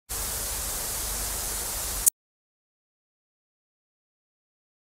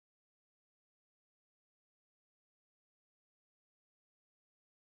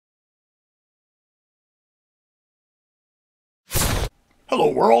Hello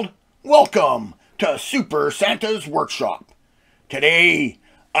world, welcome to Super Santa's Workshop. Today,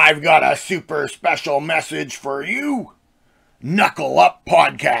 I've got a super special message for you. Knuckle Up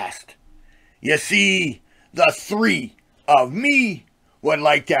Podcast. You see, the three of me would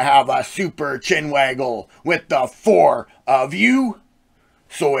like to have a super chin waggle with the four of you.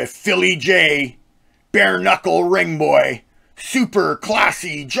 So if Philly J, Bare Knuckle Ringboy, Super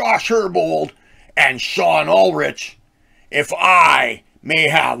Classy Josh Herbold, and Sean Ulrich, if I may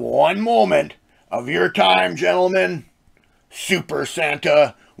have one moment of your time, gentlemen, Super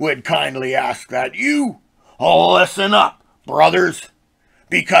Santa would kindly ask that you listen up, brothers,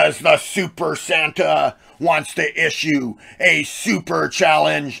 because the Super Santa wants to issue a super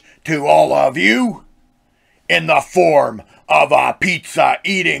challenge to all of you in the form of a pizza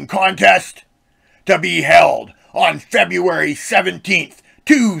eating contest to be held on February 17th,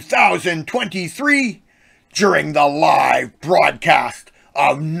 2023 during the live broadcast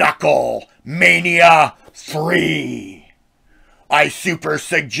of Knuckle Mania 3. I super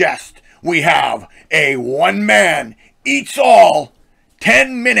suggest we have a one-man eats all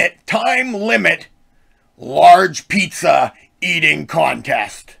 10-minute time limit large pizza eating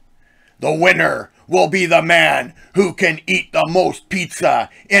contest. The winner will be the man who can eat the most pizza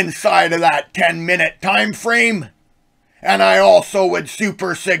inside of that 10-minute time frame. And I also would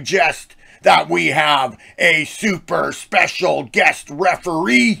super suggest that we have a super special guest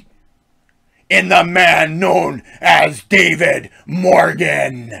referee in the man known as David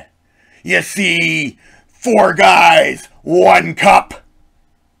Morgan. You see, 4 guys, 1 cup.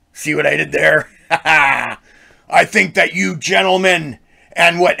 See what I did there? I think that you gentlemen,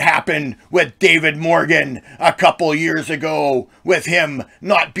 and what happened with David Morgan a couple years ago with him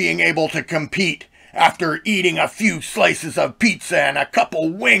not being able to compete after eating a few slices of pizza and a couple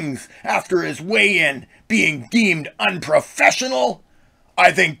wings after his weigh-in being deemed unprofessional,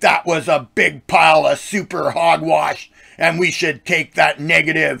 I think that was a big pile of super hogwash, and we should take that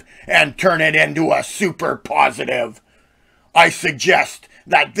negative and turn it into a super positive. I suggest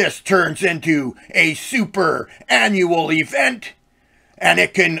that this turns into a super annual event, and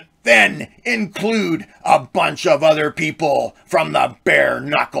it can then include a bunch of other people from the bare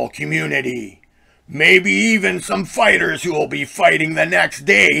knuckle community. Maybe even some fighters who will be fighting the next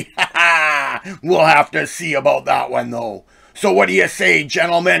day. We'll have to see about that one, though. So what do you say,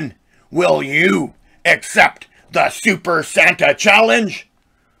 gentlemen? Will you accept the Super Santa Challenge?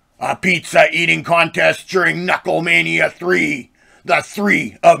 A pizza eating contest during Knuckle Mania 3. The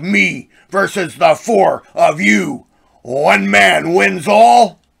 3 of me versus the 4 of you. One man wins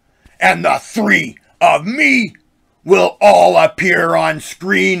all. And the 3 of me will all appear on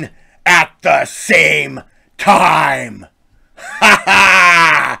screen at the same time. Ha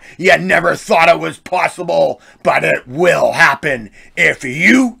ha! You never thought it was possible, but it will happen if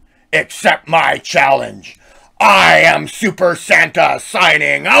you accept my challenge. I am Super Santa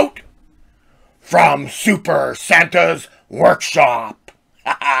signing out from Super Santa's Workshop.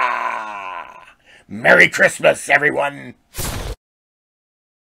 Ha ha! Merry Christmas, everyone!